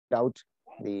out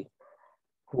the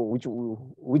which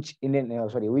Indian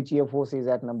which Air Force is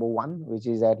at number 1, which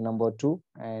is at number 2,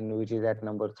 and which is at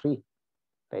number 3.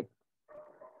 Right?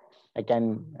 I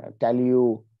can tell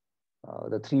you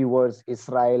the 3 words: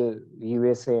 Israel,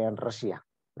 USA, and Russia.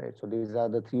 Right? So these are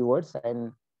the 3 words,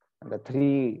 and the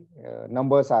 3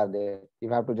 numbers are there. You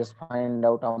have to just find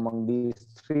out among these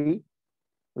 3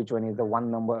 which one is the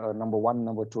number 1,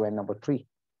 number 2, and number 3.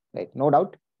 Right? No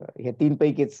doubt. Hey 3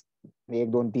 पैकीच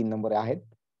 1, 2, 3 number आहेत.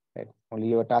 Right? Only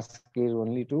your task is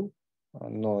only to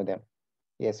know them.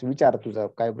 Yes, विचार तुझा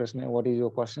काय प्रश्न आहे? What is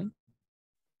your question?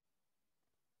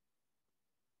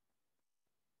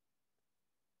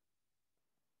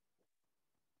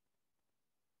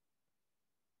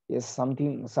 Yes,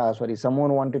 something. Sorry,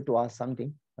 someone wanted to ask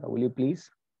something. Will you please?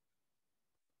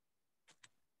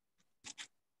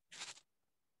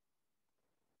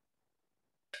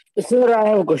 Sir, I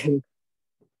have a question.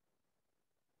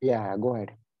 Yeah, go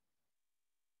ahead.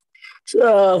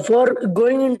 For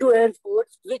going into Air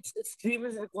Force, which stream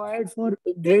is required for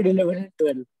grade 11 and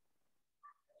 12?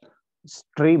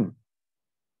 Stream.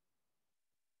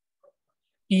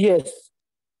 Yes.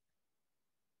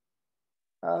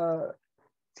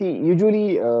 See,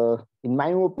 usually, in my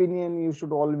opinion, you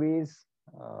should always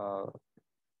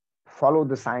follow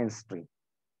the science stream,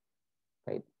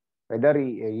 right? Whether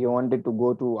you wanted to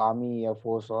go to Army, Air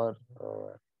Force, or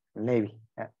Navy,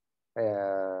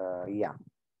 yeah.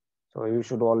 So you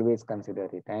should always consider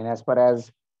it. And as far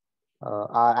as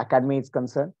our academy is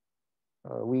concerned,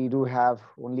 we do have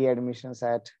only admissions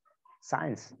at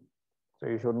science, so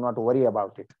you should not worry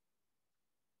about it.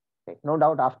 Okay. No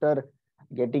doubt, after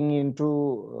getting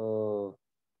into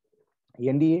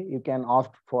NDA, you can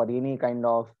opt for any kind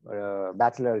of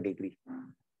bachelor degree.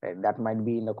 Right? That might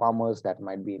be in the commerce, that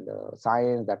might be in the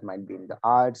science, that might be in the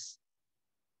arts.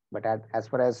 But as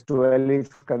far as 12 is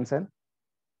concerned,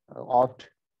 opt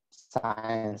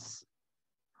science.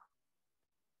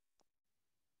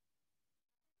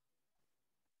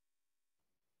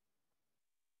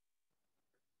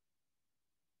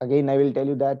 Again, I will tell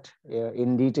you that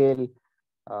in detail,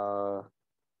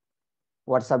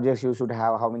 what subjects you should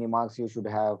have, how many marks you should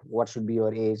have, what should be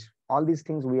your age. All these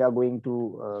things we are going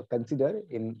to consider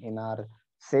in our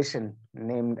session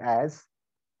named as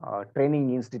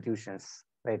training institutions,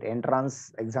 right?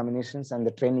 Entrance examinations and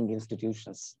the training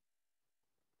institutions.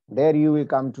 There you will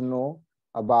come to know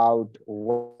about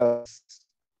what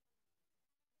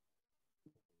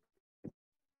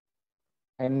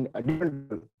and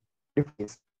different.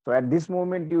 So at this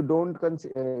moment, you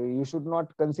should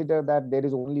not consider that there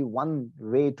is only one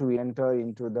way to enter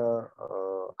into the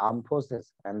armed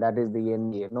forces, and that is the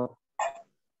NDA. No.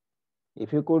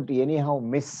 If you could anyhow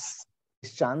miss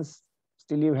this chance,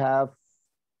 still you have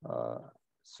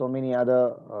so many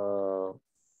other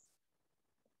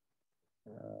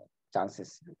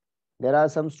chances. There are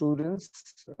some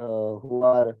students who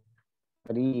are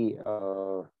very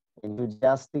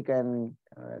enthusiastic and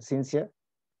sincere.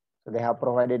 So they have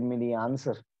provided me the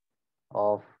answer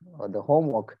of the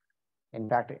homework. In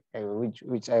fact,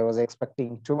 which I was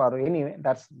expecting tomorrow. Anyway,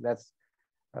 that's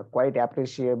quite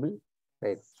appreciable,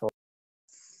 right? So.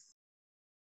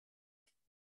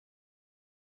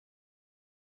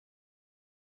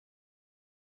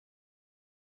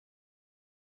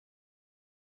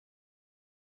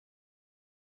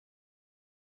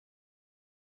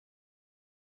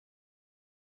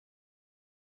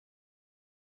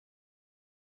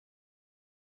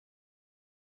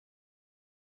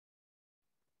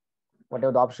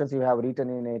 Whatever the options you have written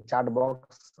in a chat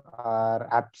box are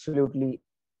absolutely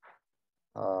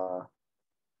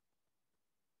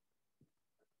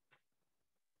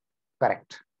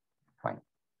correct. Fine.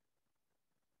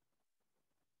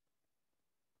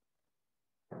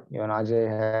 Even Ajay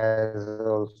has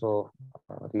also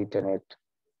written it.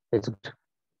 It's good.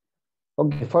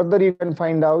 Okay, further you can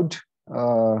find out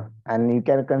and you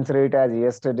can consider it as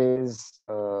yesterday's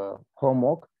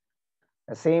homework.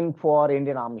 Same for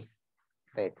Indian Army,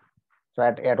 right? So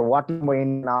at what number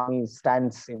Indian Army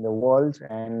stands in the world,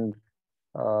 and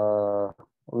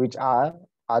which are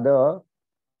other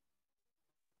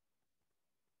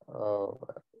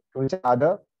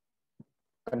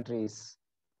countries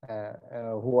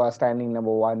who are standing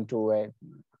number 1, 2, and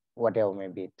whatever may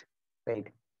be it, right?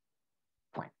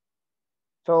 Fine.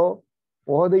 So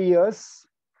over the years,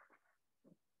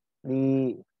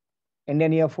 the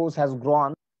Indian Air Force has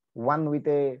grown, one with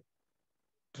a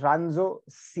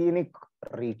transoceanic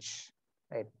reach,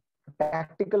 right?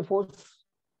 Tactical force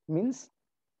means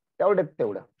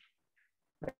तेवढं,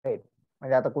 right?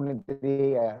 म्हणजे आता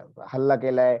कोणीतरी हल्ला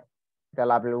केलाय,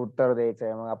 त्याला आपल्याला उत्तर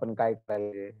द्यायचंय, मग आपण काय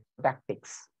करायचं,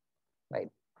 tactics, right?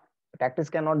 Tactics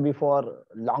cannot be for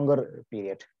longer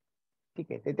period.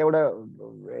 Okay,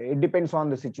 it depends on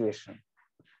the situation.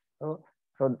 So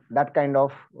that kind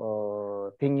of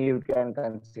thing you can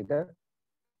consider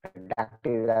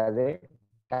tactics as a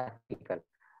tactical.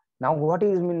 Now, what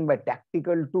is mean by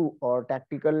tactical to or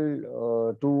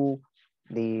tactical to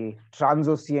the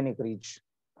transoceanic reach?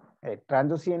 Right?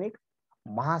 Transoceanic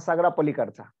महासागरा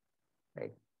पलीकडचा.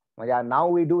 Right? Now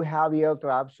we do have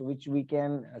aircrafts which we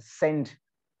can send.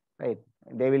 Right?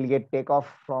 They will get take off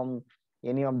from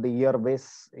any of the air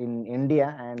base in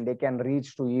India and they can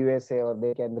reach to USA or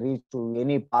they can reach to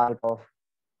any part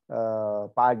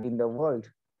in the world.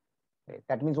 Right?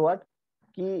 That means what?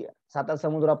 की साता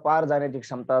समुद्रा पार जाण्याची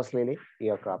क्षमता असलेले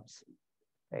एअरक्राफ्ट्स.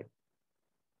 Right?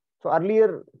 So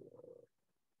earlier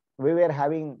we were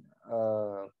having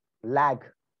lag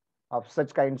of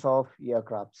such kinds of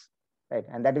aircrafts, right?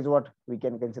 And that is what we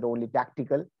can consider only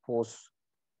tactical force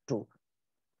 2.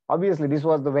 Obviously, this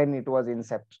was the when it was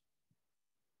incept,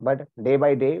 but day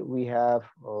by day we have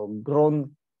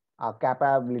grown our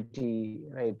capability,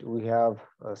 right? We have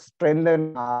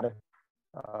strengthened our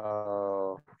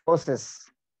forces,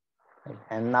 right?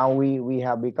 And now we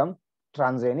have become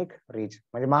transoceanic reach,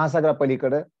 म्हणजे महासागरा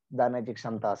पलीकडे जाण्याची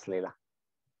क्षमता असलेला.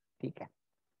 ठीक आहे.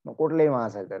 मग कुठलाही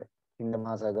महासागर, हिंद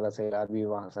महासागर असेल, अरबी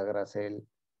महासागर असेल,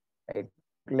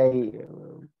 कुठल्याही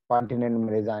कॉन्टिनेंट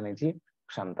मध्ये जाण्याची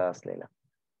क्षमता असलेला.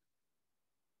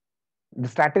 The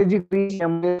strategic reach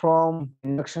from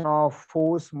induction of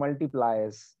force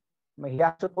multipliers. मग हे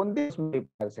असे कोणते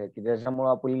मल्टिप्लायर्स आहेत की ज्याच्यामुळे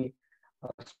आपली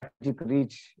strategic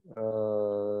reach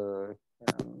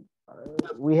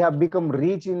we have become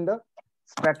rich in the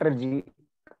strategy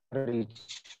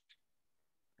reach.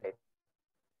 Right.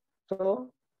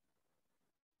 So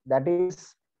that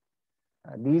is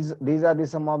these are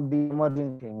some of the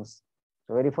emerging things.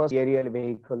 So very first, aerial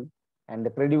vehicle and the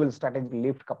credible strategic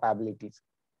lift capabilities.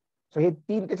 So हे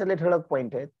तीन त्याच्यातले ठळक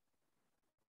point आहेत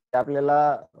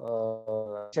आपल्याला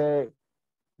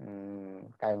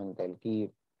काय म्हणता येईल की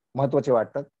महत्वाचे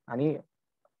वाटतात आणि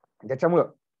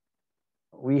ज्याच्यामुळं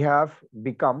we have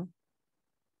become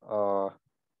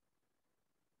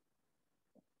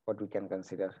what we can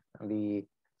consider the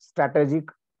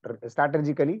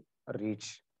strategically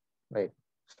reach, right?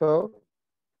 So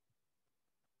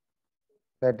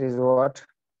that is what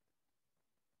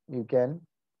you can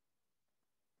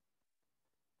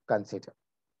consider,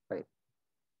 right?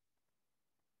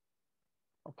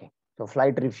 Okay, so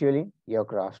flight refueling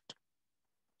aircraft.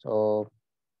 So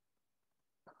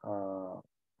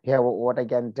here what I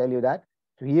can tell you that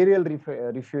aerial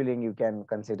refueling you can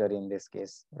consider in this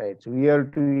case, right? So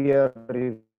air-to-air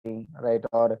refueling, right?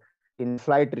 Or in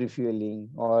flight refueling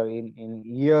or in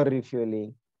air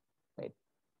refueling, right?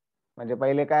 म्हणजे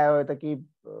पहिले काय होतं की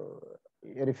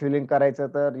refueling करायचं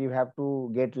तर you have to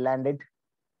get landed,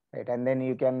 right? And then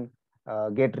you can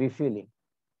get refueling.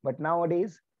 But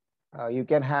nowadays you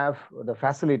can have the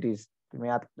facilities. तुम्ही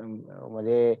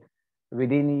म्हणजे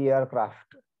within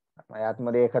aircraft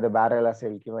आतमध्ये एखादं बॅरल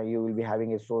असेल किंवा you will be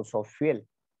having a source of fuel,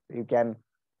 you can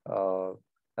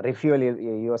refuel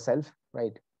yourself,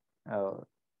 right?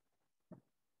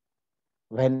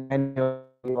 When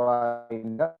you are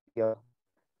in the air.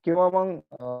 किंवा मग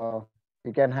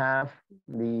you can have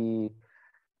the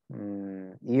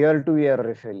ear to ear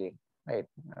refueling, right?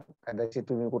 कदाचित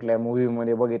तुम्ही कुठल्या movie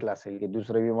मध्ये बघितलं असेल की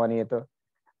दुसरं विमान येतं,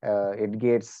 it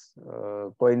gets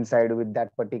coincide with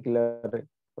that particular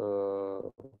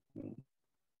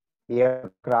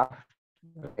aircraft,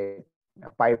 right? A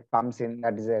pipe comes in,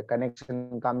 that is a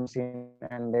connection comes in,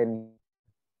 and then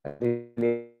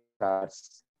relay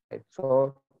starts, right?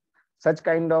 So such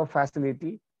kind of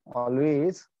facility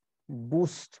always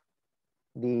boost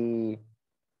the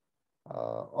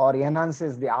or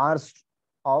enhances the hours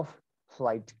of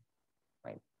flight,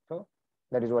 right? So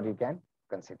that is what you can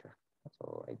consider.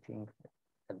 So I think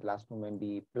at the last moment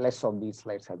the plus of these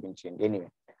slides have been changed. Anyway,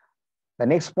 the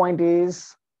next point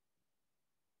is,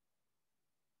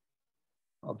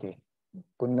 okay,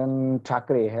 Kundan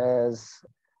Thakre has,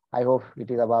 I hope it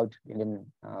is about Indian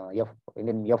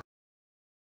Indian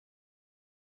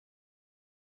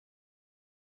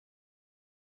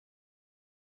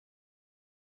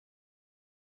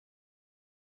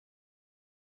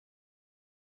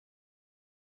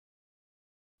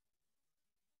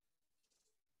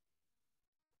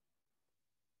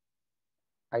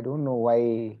I don't know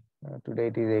why today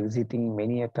it is exiting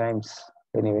many a times.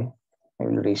 Anyway, I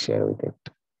will reshare with it.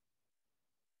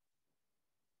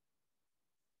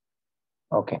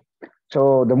 Okay,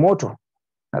 so the motto,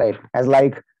 right, as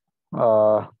like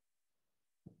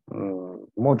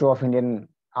motto of Indian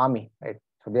Army, right?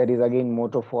 So there is again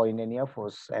motto for Indian Air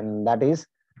Force, and that is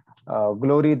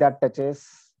glory that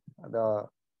touches the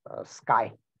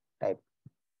sky type.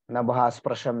 Nabha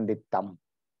sprasham dittam.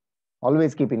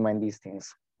 Always keep in mind these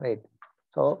things, right?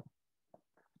 So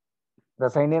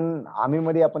जसं Indian army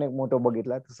मध्ये आपण एक मोटो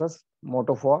बघितला तसंच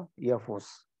motto for air force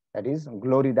that is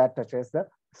glory that touches the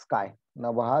sky.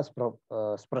 Nabha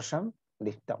sprasham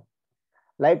dittam.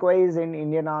 Likewise, in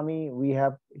Indian Army, we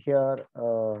have here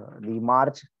the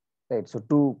march, right? So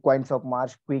 2 points of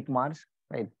march, quick march,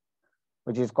 right?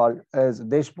 Which is called as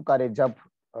Desh Pukare Jab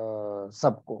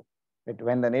Sabko, right?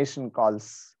 When the nation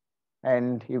calls,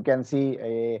 and you can see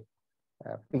a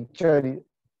picture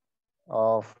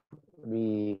of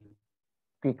the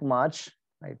quick march,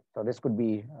 right? So this could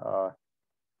be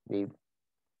the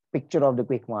picture of the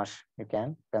quick march. You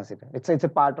can consider it's a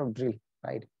part of drill,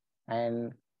 right?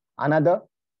 And another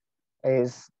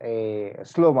is a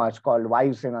slow march called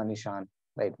Vayu Sena Nishan,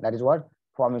 right? That is what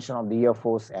formation of the Air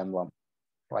Force emblem,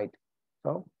 right?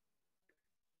 So,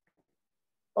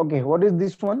 okay, what is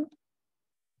this one?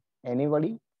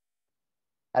 Anybody?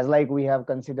 As like we have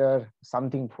considered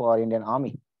something for Indian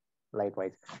Army,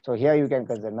 likewise. So here you can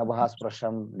consider Nabhas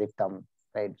Prasham Diktam,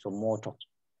 right? So motto.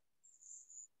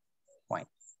 Fine.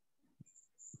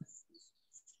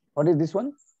 What is this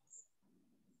one?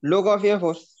 Logo of Air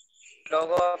Force.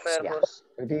 Logo of Air Yeah, Force.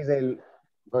 it is a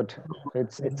good.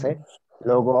 It's a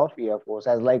logo of Air Force,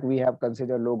 as like we have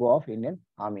considered logo of Indian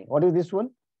Army. What is this one?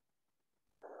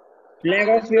 Flag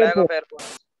of Air Flag Force. of Air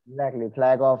Force. Exactly,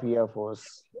 flag of Air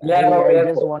Force. Flag of I Air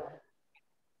just Force. want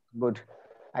good.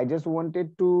 I just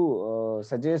wanted to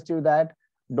suggest you that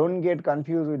don't get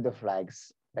confused with the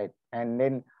flags, right? And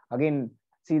then again,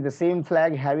 see the same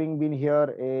flag having been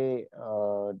here a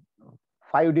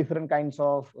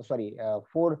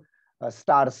 4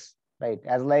 stars, right?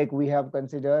 As like we have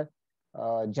considered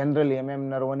General M.M.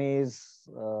 Narvane's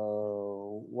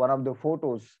one of the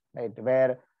photos, right,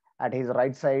 where at his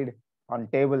right side on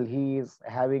table he is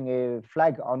having a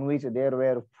flag on which there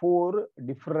were 4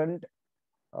 different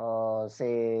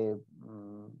say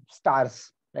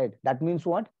stars, right? That means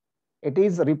what? It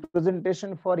is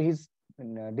representation for his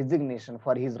designation,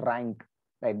 for his rank,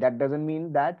 right? That doesn't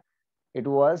mean that it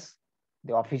was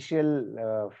the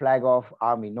official flag of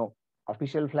army. No,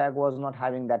 official flag was not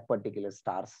having that particular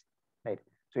stars, right?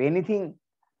 So anything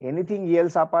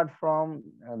else apart from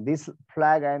this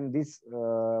flag and this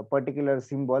particular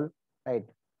symbol, right,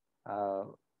 uh,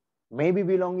 may be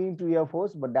belonging to Air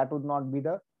Force, but that would not be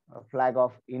the flag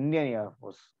of Indian Air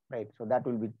Force, right? So that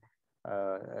will be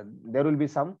there will be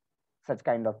some such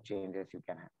kind of changes you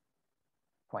can have.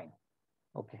 Fine.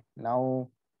 Okay. Now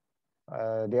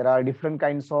there are different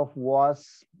kinds of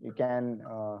wars you can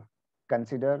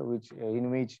consider, which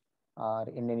in which our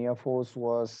Indian Air Force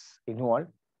was involved.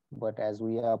 But as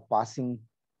we are passing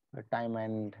the time,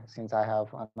 and since I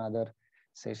have another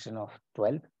session of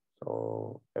 12,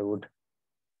 so I would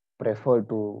prefer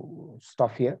to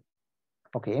stop here.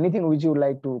 Okay, anything which you would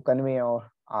like to convey or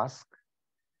ask?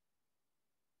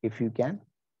 If you can,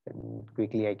 then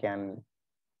quickly I can.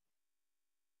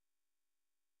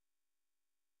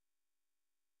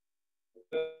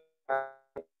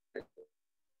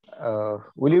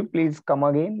 Will you please come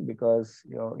again, because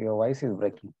your voice is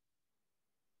breaking?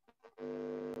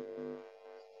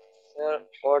 Sir,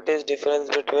 what is difference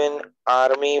between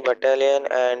army, battalion,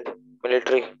 and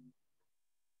military?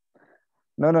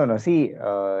 No. See,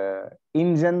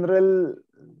 in general,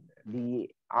 the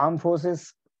armed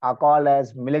forces are called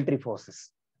as military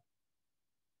forces,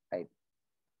 right?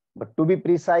 But to be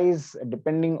precise,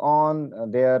 depending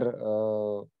on their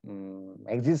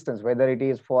existence, whether it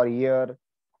is for air,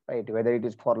 right, whether it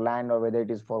is for land, or whether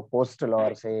it is for coastal,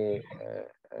 or say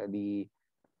the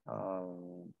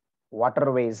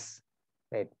waterways,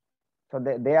 right? So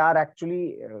they are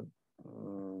actually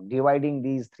dividing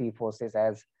these 3 forces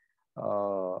as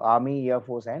army, air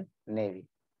force, and navy,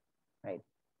 right?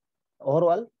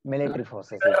 Overall military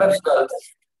forces, you can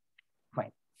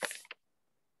find.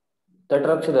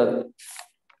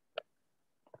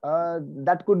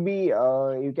 That could be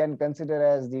you can consider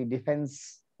as the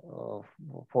defense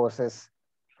forces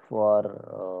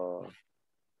for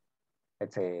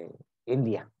let's say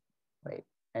India, right?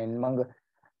 And मग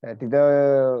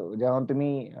तिथं जेव्हा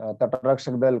तुम्ही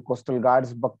तटरक्षक दल coastal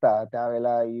guards बघता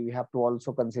त्यावेळेला you have to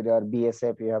also consider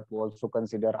BSF, you have to also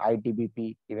consider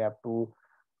ITBP, you have to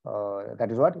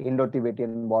that is what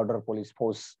Indo-Tibetan Border Police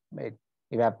Force, right?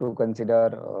 You have to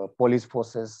consider police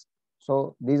forces.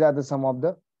 So these are the some of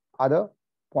the other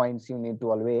points you need to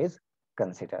always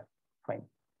consider. Fine.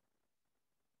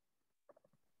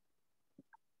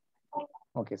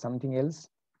 Okay, something else?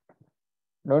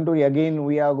 Don't worry, again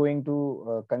we are going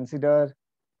to consider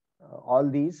all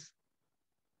these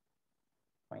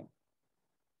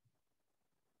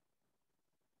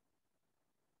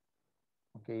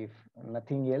Okay, if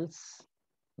nothing else,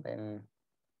 then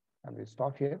I will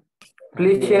stop here. Thank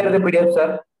Please you share very the much. PDF,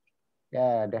 sir.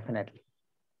 Yeah, definitely.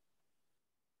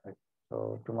 Right.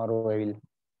 So tomorrow I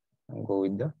will go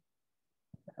with the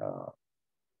uh,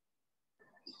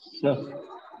 Sir.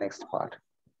 next part.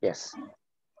 Yes.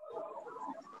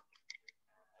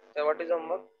 So what is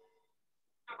homework?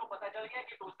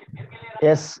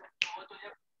 Yes.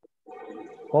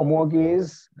 Homework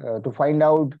is to find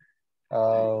out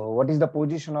what is the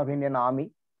position of Indian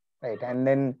Army, right? And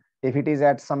then if it is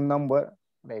at some number,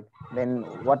 right, then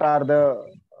what are the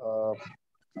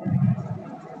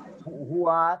who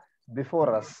are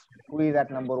before us? Who is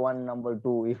at number 1, number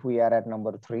 2? If we are at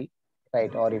number 3,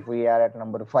 right? Or if we are at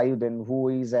number 5, then who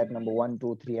is at number 1,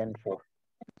 2, 3, and 4?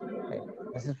 Right.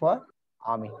 This is for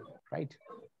army, right?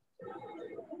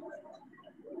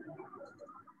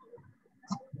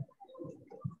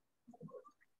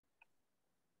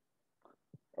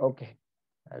 Okay,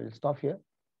 I will stop here.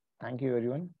 Thank you,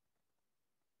 everyone.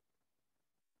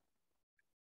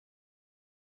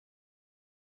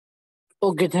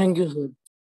 Okay, thank you, sir.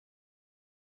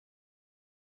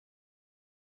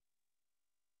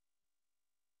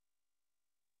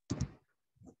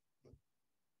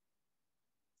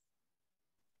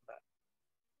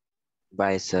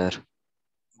 Bye, sir.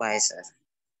 Bye, sir.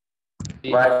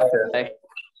 Bye, sir.